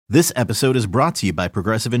This episode is brought to you by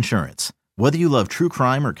Progressive Insurance. Whether you love true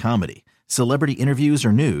crime or comedy, celebrity interviews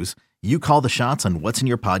or news, you call the shots on what's in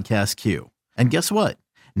your podcast queue. And guess what?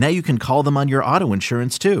 Now you can call them on your auto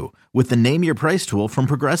insurance too with the Name Your Price tool from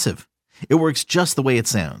Progressive. It works just the way it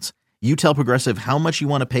sounds. You tell Progressive how much you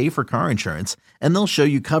want to pay for car insurance, and they'll show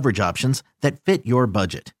you coverage options that fit your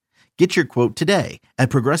budget. Get your quote today at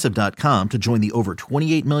Progressive.com to join the over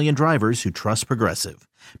 28 million drivers who trust Progressive.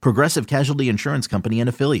 Progressive Casualty Insurance Company and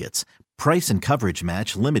Affiliates. Price and coverage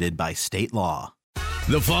match limited by state law.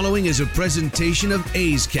 The following is a presentation of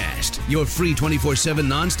A's Cast, your free 24/7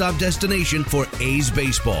 nonstop destination for A's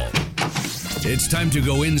baseball. It's time to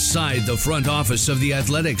go inside the front office of the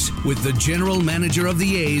Athletics with the general manager of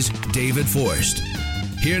the A's, David Forst.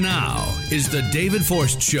 Here now is the David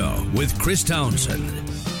Forst Show with Chris Townsend.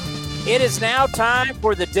 It is now time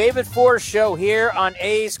for the David Forst Show here on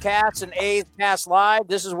A's Cast and A's Cast Live.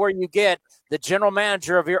 This is where you get the general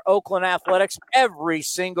manager of your Oakland Athletics every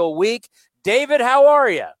single week. David, how are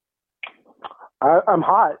you? I'm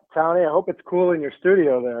hot, Tony. I hope it's cool in your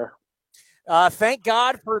studio there. Thank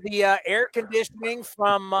God for the air conditioning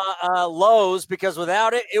from Lowe's, because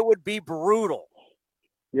without it, it would be brutal.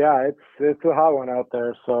 Yeah, it's a hot one out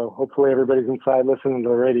there, so hopefully everybody's inside listening to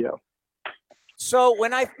the radio. So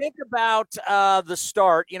when I think about the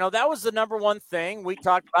start, that was the number one thing we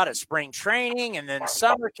talked about at spring training and then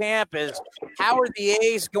summer camp is how are the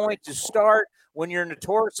A's going to start when you're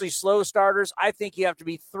notoriously slow starters? I think you have to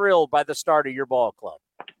be thrilled by the start of your ball club.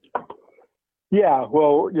 Yeah,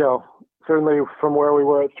 well, certainly from where we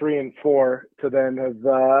were at 3-4 to then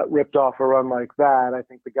have ripped off a run like that, I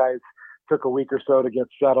think the guys took a week or so to get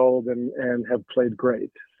settled and have played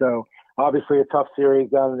great. So obviously a tough series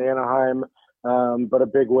down in Anaheim. But a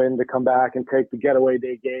big win to come back and take the getaway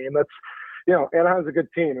day game. That's, Anaheim's a good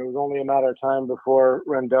team. It was only a matter of time before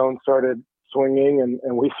Rendon started swinging,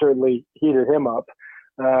 and we certainly heated him up.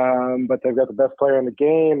 But they've got the best player in the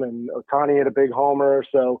game, and Ohtani hit a big homer,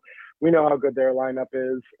 so we know how good their lineup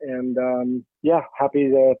is. And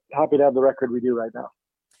happy to have the record we do right now.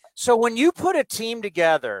 So when you put a team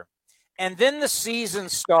together, and then the season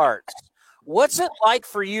starts, what's it like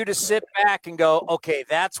for you to sit back and go, okay,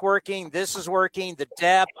 that's working, this is working, the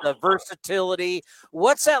depth, the versatility?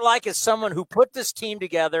 What's that like as someone who put this team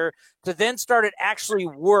together to then start it actually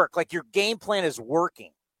work, like your game plan is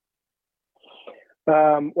working?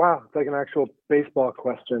 Wow, it's like an actual baseball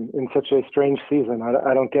question in such a strange season.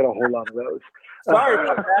 I don't get a whole lot of those. Sorry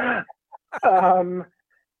about that.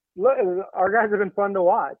 Look, our guys have been fun to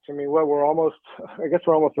watch. I mean, we're almost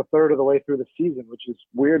a third of the way through the season, which is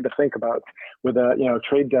weird to think about with a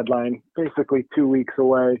trade deadline basically 2 weeks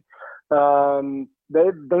away.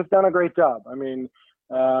 They've done a great job. I mean,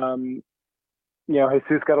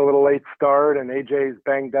 Jesus got a little late start and AJ's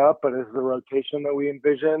banged up, but it's the rotation that we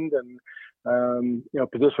envisioned, and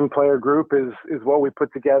position player group is what we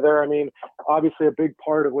put together. I mean, obviously a big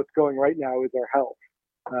part of what's going right now is our health.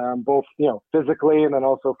 Both physically and then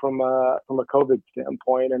also from a COVID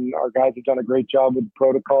standpoint, and our guys have done a great job with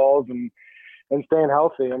protocols and staying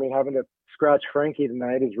healthy. I mean, having to scratch Frankie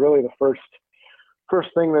tonight is really the first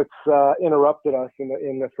thing that's interrupted us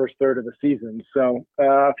in the first third of the season. So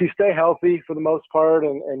if you stay healthy for the most part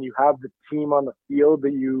and you have the team on the field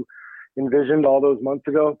that you envisioned all those months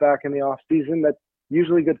ago back in the off season, that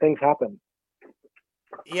usually good things happen.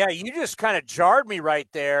 Yeah, you just kind of jarred me right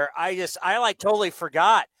there. I totally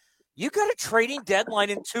forgot. You got a trading deadline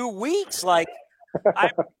in 2 weeks. Like,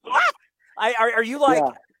 what? Are you like,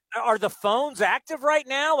 yeah. Are the phones active right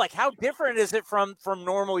now? Like, how different is it from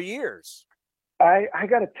normal years? I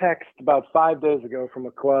got a text about 5 days ago from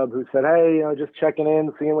a club who said, hey, just checking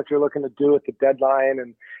in, seeing what you're looking to do at the deadline.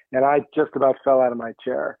 And I just about fell out of my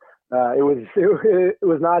chair. It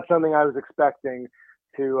was not something I was expecting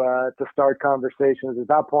to start conversations. At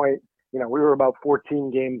that point, we were about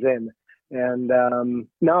 14 games in, and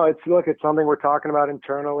no, it's something we're talking about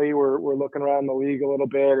internally. We're looking around the league a little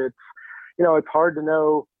bit. It's hard to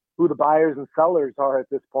know who the buyers and sellers are at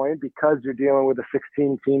this point because you're dealing with a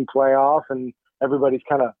 16-team playoff and everybody's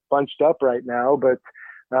kind of bunched up right now. But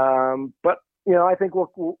I think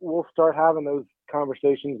we'll start having those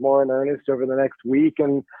conversations more in earnest over the next week,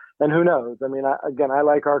 and who knows? I mean, I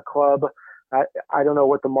like our club. I don't know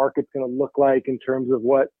what the market's going to look like in terms of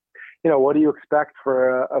what do you expect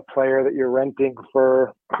for a player that you're renting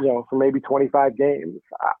for maybe 25 games?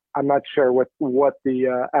 I'm not sure what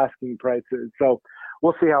the asking price is. So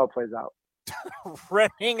we'll see how it plays out.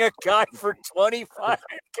 Renting a guy for 25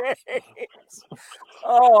 games.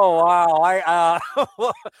 Oh, wow.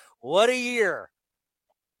 What a year.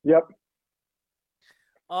 Yep.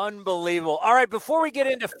 Unbelievable. All right, before we get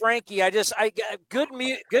into Frankie, good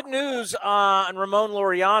news on Ramon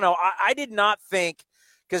Laureano. I did not think,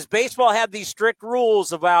 because baseball had these strict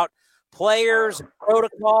rules about players and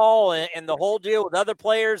protocol and the whole deal with other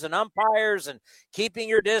players and umpires and keeping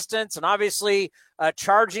your distance, and obviously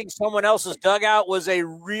charging someone else's dugout was a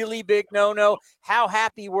really big no-no. How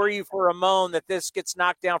happy were you for Ramon that this gets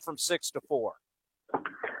knocked down from 6-4?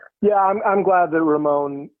 Yeah, I'm glad that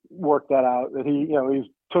Ramon worked that out, that he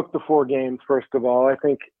took the 4 games, first of all. I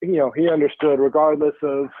think, he understood, regardless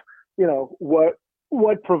of,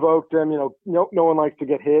 what provoked him. No one likes to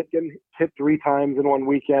get hit. Getting hit 3 times in one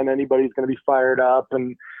weekend, anybody's going to be fired up.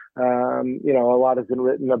 And, a lot has been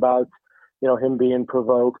written about, him being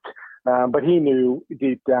provoked. But he knew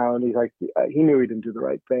deep down, he knew he didn't do the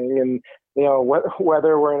right thing. And,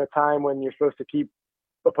 whether we're in a time when you're supposed to keep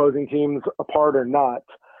opposing teams apart or not,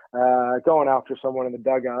 going after someone in the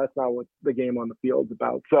dugout, that's not what the game on the field's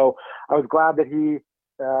about. So I was glad that he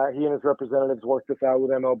and his representatives worked this out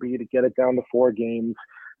with MLB to get it down to 4 games.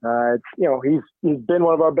 He's been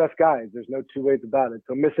one of our best guys. There's no two ways about it.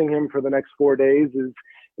 So missing him for the next 4 days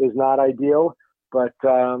is not ideal, but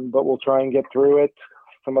we'll try and get through it.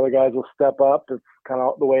 Some other guys will step up. It's kind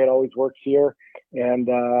of the way it always works here, and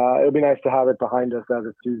it'll be nice to have it behind us as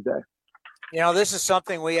of Tuesday. This is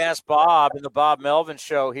something we asked Bob in the Bob Melvin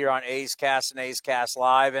show here on A's Cast and A's Cast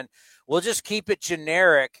Live, and we'll just keep it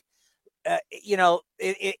generic.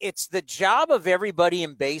 It's the job of everybody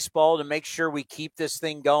in baseball to make sure we keep this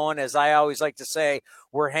thing going. As I always like to say,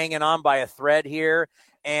 we're hanging on by a thread here.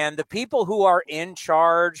 And the people who are in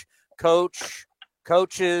charge,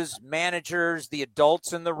 coaches, managers, the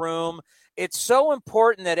adults in the room, it's so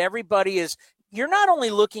important that everybody you're not only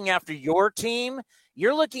looking after your team,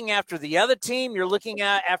 you're looking after the other team. You're looking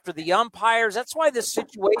after the umpires. That's why this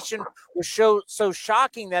situation was so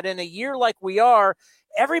shocking, that in a year like we are,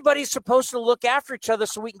 everybody's supposed to look after each other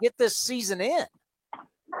so we can get this season in.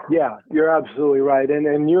 Yeah, you're absolutely right.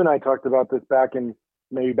 And you and I talked about this back in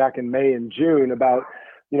May and June about,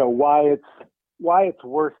 why it's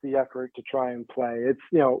worth the effort to try and play.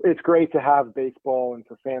 It's great to have baseball and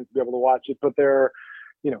for fans to be able to watch it, but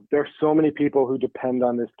there's so many people who depend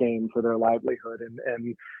on this game for their livelihood.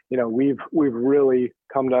 And we've really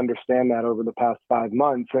come to understand that over the past 5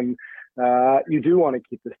 months. And you do want to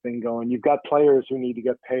keep this thing going. You've got players who need to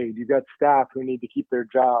get paid. You've got staff who need to keep their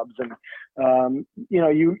jobs. And,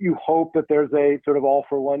 you hope that there's a sort of all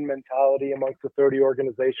for one mentality amongst the 30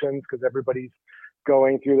 organizations because everybody's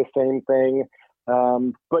going through the same thing.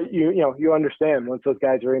 But you understand once those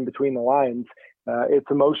guys are in between the lines, it's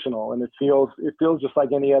emotional and it feels just like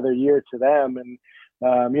any other year to them. And,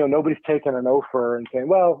 nobody's taking an offer and saying,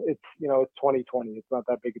 well, it's 2020. It's not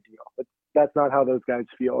that big a deal, but that's not how those guys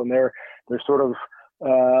feel. And they're sort of,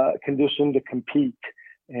 conditioned to compete.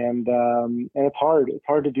 And it's hard. It's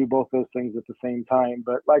hard to do both those things at the same time.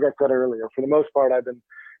 But like I said earlier, for the most part, I've been,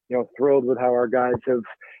 thrilled with how our guys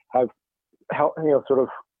have sort of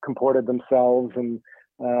comported themselves. And,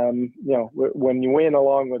 when you win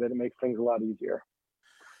along with it, it makes things a lot easier.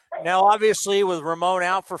 Now, obviously, with Ramon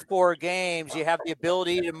out for 4 games, you have the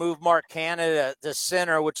ability to move Mark Canha to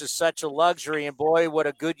center, which is such a luxury. And, boy, what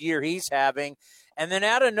a good year he's having. And then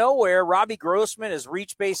out of nowhere, Robbie Grossman has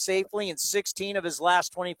reached base safely in 16 of his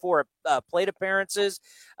last 24 plate appearances.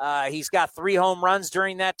 He's got 3 home runs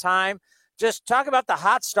during that time. Just talk about the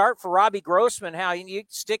hot start for Robbie Grossman, how you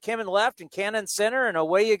stick him in left and Canha in center, and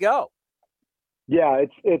away you go. Yeah,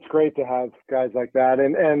 it's great to have guys like that.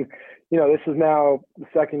 And this is now the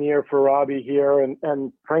second year for Robbie here.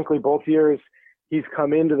 And frankly, both years he's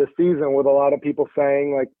come into the season with a lot of people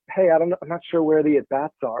saying like, hey, I'm not sure where the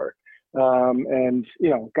at-bats are.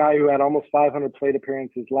 Guy who had almost 500 plate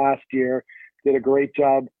appearances last year, did a great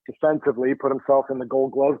job defensively, put himself in the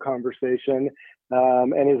Gold Glove conversation,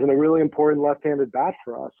 and is in a really important left-handed bat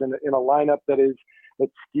for us. And in a lineup that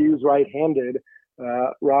skews right-handed,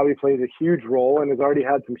 Robbie plays a huge role and has already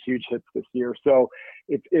had some huge hits this year. So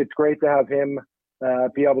it's great to have him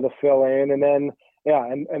be able to fill in. And then,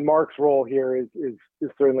 and Mark's role here is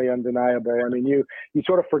certainly undeniable. I mean, you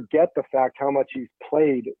sort of forget the fact how much he's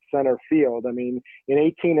played center field. I mean, in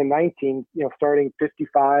 18 and 19, starting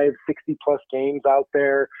 55, 60 plus games out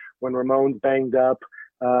there when Ramon's banged up,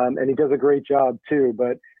 and he does a great job too.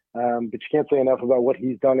 But you can't say enough about what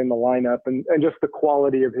he's done in the lineup and just the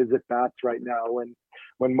quality of his at-bats right now.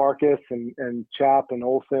 When Marcus and Chap and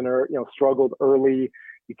Olsen are, struggled early,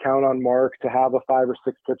 you count on Mark to have a 5 or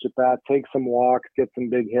 6 pitch at-bat, take some walks, get some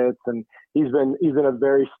big hits. And he's been a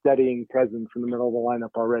very steadying presence in the middle of the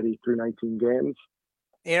lineup already through 19 games.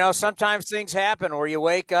 You know, sometimes things happen where you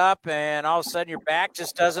wake up and all of a sudden your back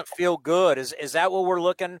just doesn't feel good. Is that what we're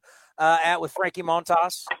looking at with Frankie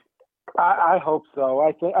Montas? I hope so.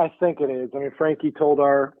 I think it is. I mean, Frankie told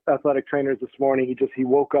our athletic trainers this morning he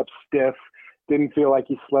woke up stiff, didn't feel like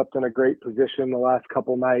he slept in a great position the last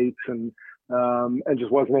couple nights, and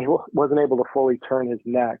just wasn't able to fully turn his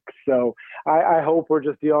neck. So I hope we're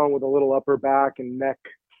just dealing with a little upper back and neck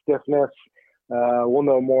stiffness. We'll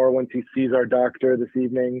know more once he sees our doctor this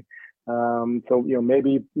evening. So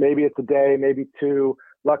maybe it's a day, maybe two.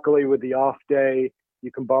 Luckily, with the off day,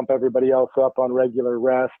 you can bump everybody else up on regular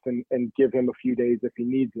rest and give him a few days if he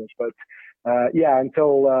needs it. But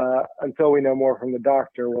until we know more from the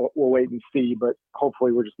doctor, we'll wait and see. But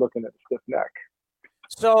hopefully, we're just looking at a stiff neck.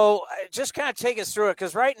 So just kind of take us through it,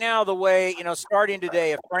 because right now the way, starting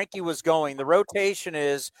today, if Frankie was going, the rotation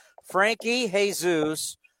is Frankie,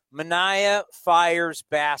 Jesus, Manaea, Fiers,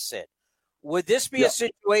 Bassett. Would this be a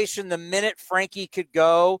situation the minute Frankie could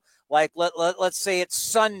go, like let's say it's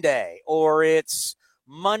Sunday or it's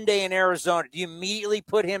Monday in Arizona, do you immediately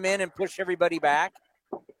put him in and push everybody back?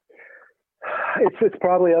 It's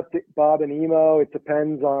probably up to Bob and Emo. It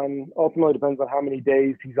ultimately depends on how many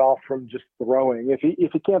days he's off from just throwing. If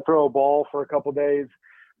he can't throw a ball for a couple days,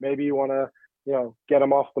 maybe you want to, get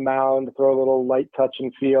him off the mound, throw a little light touch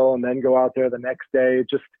and feel, and then go out there the next day.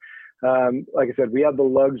 Just, like I said, we have the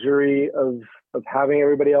luxury of having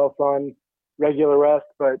everybody else on regular rest,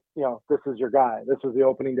 but this is your guy. This is the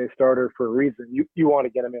opening day starter for a reason. You want to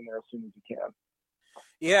get him in there as soon as you can.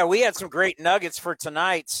 Yeah, we had some great nuggets for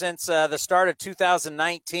tonight. Since the start of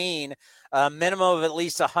 2019, a minimum of at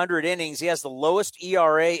least 100 innings. He has the lowest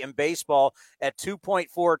ERA in baseball at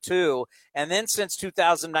 2.42. And then since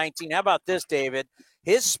 2019, how about this, David?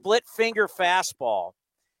 His split finger fastball,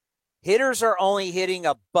 hitters are only hitting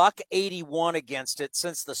 $181 against it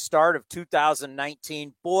since the start of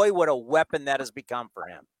 2019. Boy, what a weapon that has become for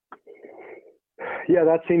him. Yeah,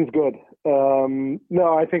 that seems good.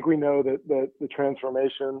 No, I think we know that the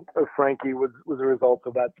transformation of Frankie was a result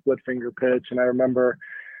of that split finger pitch. And I remember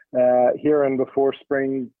hearing before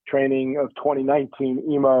spring training of 2019,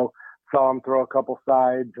 Emo saw him throw a couple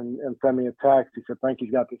sides and send me a text. He said,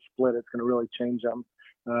 Frankie's got this split. It's going to really change him.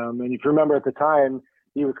 And if you remember at the time,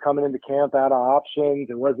 he was coming into camp out of options.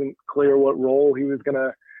 It wasn't clear what role he was going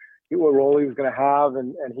to have.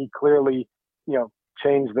 And he clearly,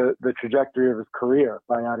 changed the trajectory of his career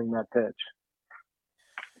by adding that pitch.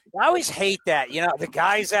 I always hate that, the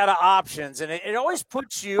guy's out of options, and it always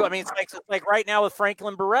puts you, it's like right now with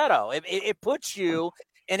Franklin Barreto, it puts you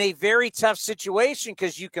in a very tough situation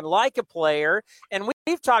because you can like a player, and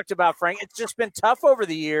we've talked about Frank. It's just been tough over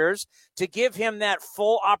the years to give him that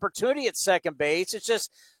full opportunity at second base. It's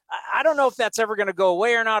just, I don't know if that's ever going to go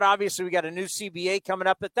away or not. Obviously, we got a new CBA coming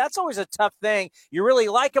up, but that's always a tough thing. You really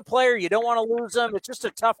like a player, you don't want to lose them. It's just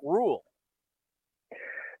a tough rule.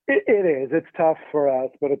 It is. It's tough for us,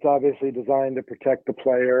 but it's obviously designed to protect the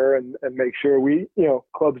player and make sure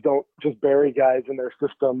clubs don't just bury guys in their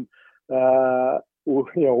system,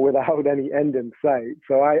 without any end in sight.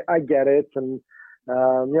 So I get it. And,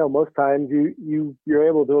 most times you're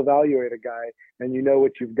able to evaluate a guy and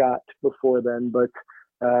what you've got before then. But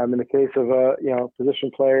in the case of a,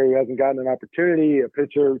 position player who hasn't gotten an opportunity, a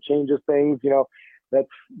pitcher who changes things,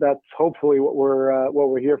 that's hopefully what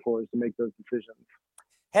we're here for, is to make those decisions.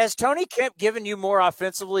 Has Tony Kemp given you more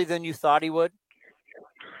offensively than you thought he would?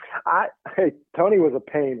 Tony was a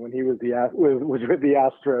pain when he was with the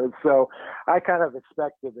Astros, so I kind of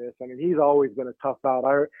expected this. He's always been a tough out.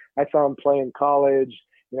 I saw him play in college.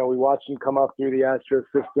 We watched him come up through the Astros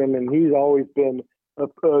system, and he's always been a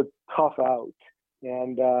tough out.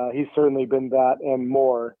 And he's certainly been that and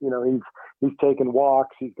more. He's taken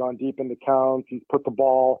walks. He's gone deep into counts. He's put the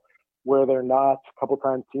ball where they're not. A couple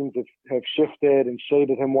times teams have shifted and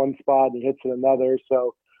shaded him one spot and he hits it another.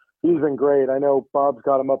 So he's been great. I know Bob's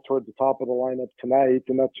got him up towards the top of the lineup tonight,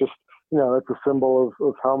 and that's just, that's a symbol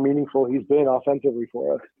of how meaningful he's been offensively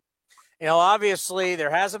for us. Obviously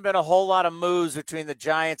there hasn't been a whole lot of moves between the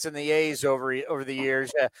Giants and the A's over the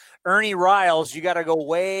years. Ernie Riles, you got to go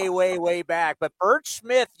way, way, way back. But Bert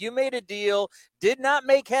Smith, you made a deal, did not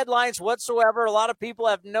make headlines whatsoever. A lot of people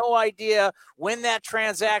have no idea when that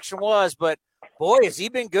transaction was. But, boy, has he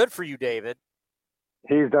been good for you, David.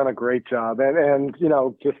 He's done a great job. And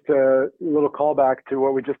just a little callback to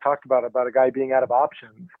what we just talked about a guy being out of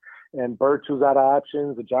options. And Birch was out of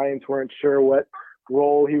options. The Giants weren't sure what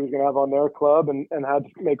role he was going to have on their club and had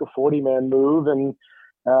to make a 40-man move. And,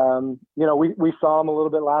 we saw him a little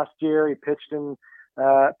bit last year. He pitched in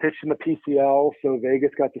the PCL, so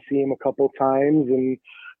Vegas got to see him a couple of times. And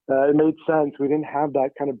it made sense. We didn't have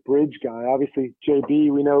that kind of bridge guy. Obviously,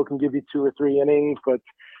 JB, we know, can give you 2 or 3 innings, but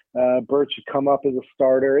Bert should come up as a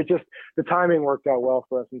starter. The timing worked out well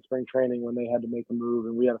for us in spring training when they had to make a move,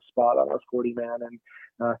 and we had a spot on our 40-man,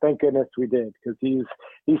 and thank goodness we did, because he's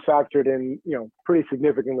factored in, pretty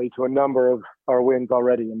significantly to a number of our wins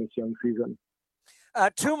already in this young season.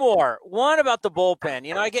 2 more. One about the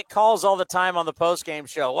bullpen. I get calls all the time on the postgame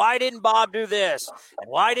show. Why didn't Bob do this? And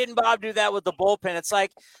why didn't Bob do that with the bullpen? It's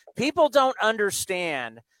like people don't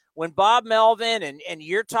understand when Bob Melvin and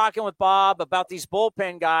you're talking with Bob about these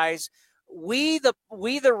bullpen guys. We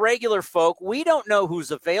the regular folk, we don't know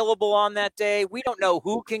who's available on that day. We don't know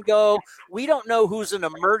who can go. We don't know who's an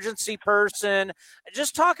emergency person.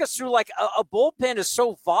 Just talk us through, like, a bullpen is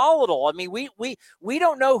so volatile. I mean, we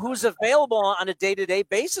don't know who's available on a day-to-day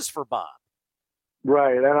basis for Bob.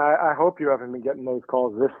 Right, and I hope you haven't been getting those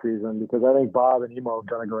calls this season, because I think Bob and Emo have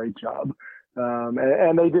done a great job.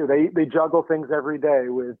 And they do. They juggle things every day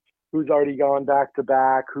with who's already gone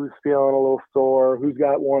back-to-back, who's feeling a little sore, who's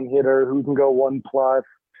got one hitter, who can go 1+,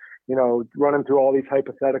 running through all these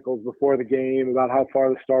hypotheticals before the game about how far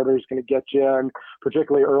the starter is going to get you. And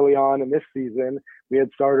particularly early on in this season, we had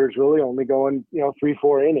starters really only going,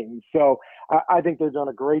 3-4 innings. So I think they've done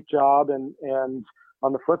a great job. And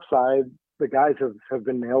on the flip side, the guys have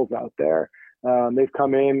been nails out there. They've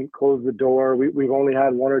come in, closed the door. We've only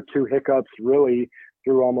had 1 or 2 hiccups really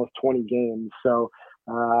through almost 20 games. So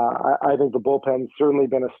I think the bullpen's certainly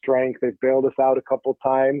been a strength. They've bailed us out a couple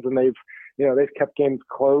times, and they've kept games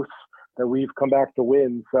close that we've come back to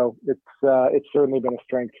win. So it's certainly been a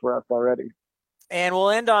strength for us already. And we'll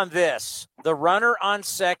end on this. The runner on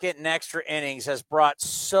second in extra innings has brought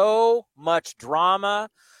so much drama,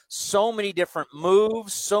 so many different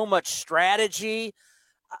moves, so much strategy.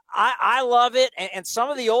 I love it, and some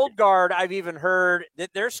of the old guard I've even heard that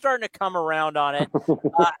they're starting to come around on it.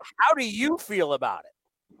 How do you feel about it?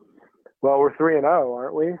 Well, we're 3-0,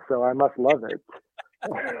 aren't we? So I must love it.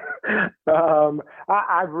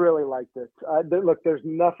 I've really liked it. Look, there's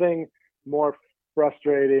nothing more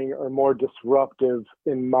frustrating or more disruptive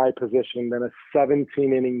in my position than a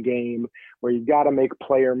 17-inning game where you got to make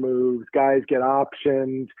player moves, guys get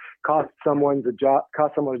optioned, cost someone a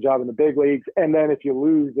job in the big leagues, and then if you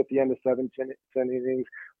lose at the end of 17 innings,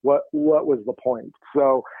 what was the point?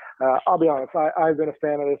 So I'll be honest, I've been a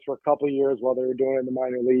fan of this for a couple of years while they were doing it in the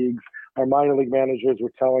minor leagues. Our minor league managers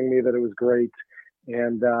were telling me that it was great,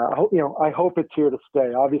 and I hope it's here to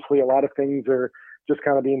stay. Obviously, a lot of things are just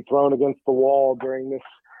kind of being thrown against the wall during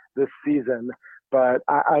this season. But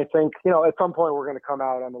I think, at some point we're going to come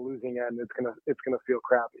out on the losing end. It's going to feel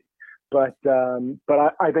crappy. But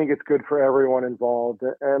I think it's good for everyone involved.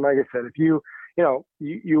 And like I said, if you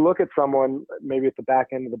look at someone maybe at the back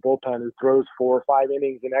end of the bullpen who throws 4 or 5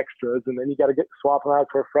 innings in extras, and then you got to swap them out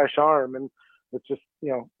for a fresh arm, and it's just,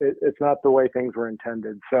 it's not the way things were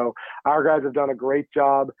intended. So our guys have done a great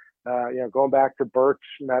job. Going back to Birch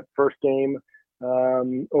in that first game,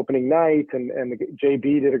 opening night, and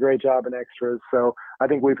JB did a great job in extras. So I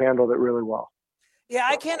think we've handled it really well. Yeah,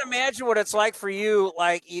 I can't imagine what it's like for you.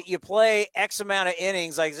 Like you play X amount of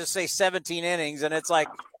innings, like just say 17 innings, and it's like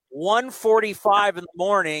 1:45 in the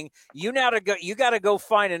morning. You got to go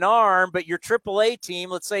find an arm, but your AAA team,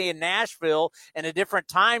 let's say in Nashville, in a different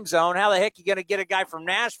time zone. How the heck are you going to get a guy from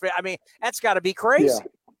Nashville? I mean, that's got to be crazy. Yeah.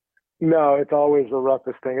 No, it's always the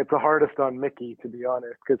roughest thing. It's the hardest on Mickey, to be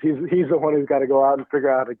honest, because he's the one who's got to go out and figure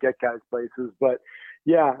out how to get guys places. But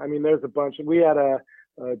yeah, I mean, there's a bunch. We had a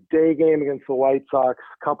day game against the White Sox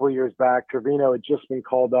a couple of years back. Trevino had just been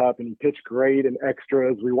called up, and he pitched great in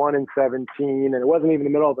extras. We won in 17, and it wasn't even the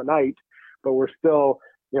middle of the night, but we're still,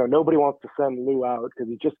 nobody wants to send Lou out because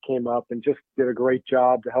he just came up and just did a great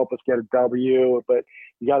job to help us get a W. But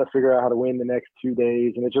you got to figure out how to win the next 2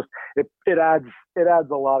 days, and it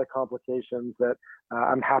adds a lot of complications that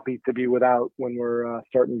I'm happy to be without when we're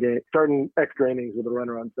starting extra innings with a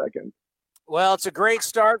runner on second. Well, it's a great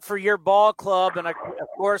start for your ball club, and of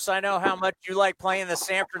course, I know how much you like playing the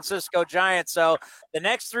San Francisco Giants. So the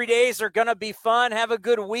next 3 days are going to be fun. Have a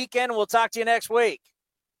good weekend. We'll talk to you next week.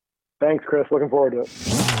 Thanks, Chris. Looking forward to it.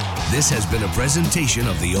 This has been a presentation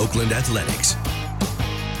of the Oakland Athletics.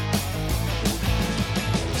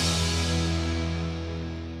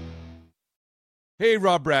 Hey,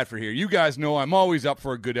 Rob Bradford here. You guys know I'm always up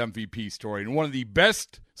for a good MVP story, and one of the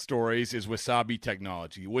best stories is Wasabi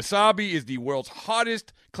Technology. Wasabi is the world's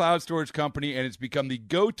hottest cloud storage company, and it's become the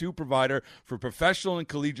go-to provider for professional and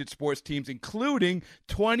collegiate sports teams, including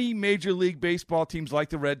 20 Major League Baseball teams like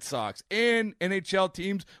the Red Sox and NHL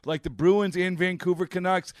teams like the Bruins and Vancouver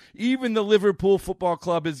Canucks. Even the Liverpool Football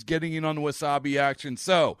Club is getting in on the Wasabi action.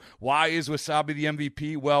 So, why is Wasabi the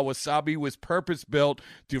MVP? Well, Wasabi was purpose-built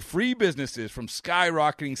to free businesses from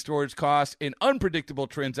skyrocketing storage costs and unpredictable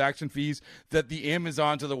transaction fees that the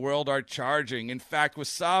Amazons of the world are charging. In fact,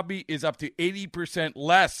 Wasabi is up to 80%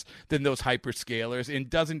 less than those hyperscalers and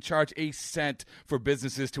doesn't charge a cent for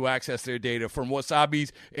businesses to access their data. From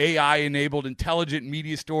Wasabi's AI-enabled intelligent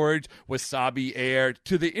media storage, Wasabi Air,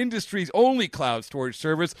 to the industry's only cloud storage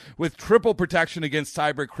service with triple protection against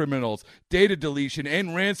cyber criminals, data deletion, and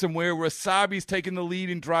ransomware, Wasabi's taken the lead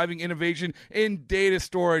in driving innovation in data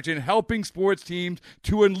storage and helping sports teams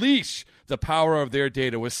to unleash the power of their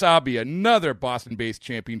data. Wasabi, another Boston-based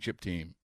championship team.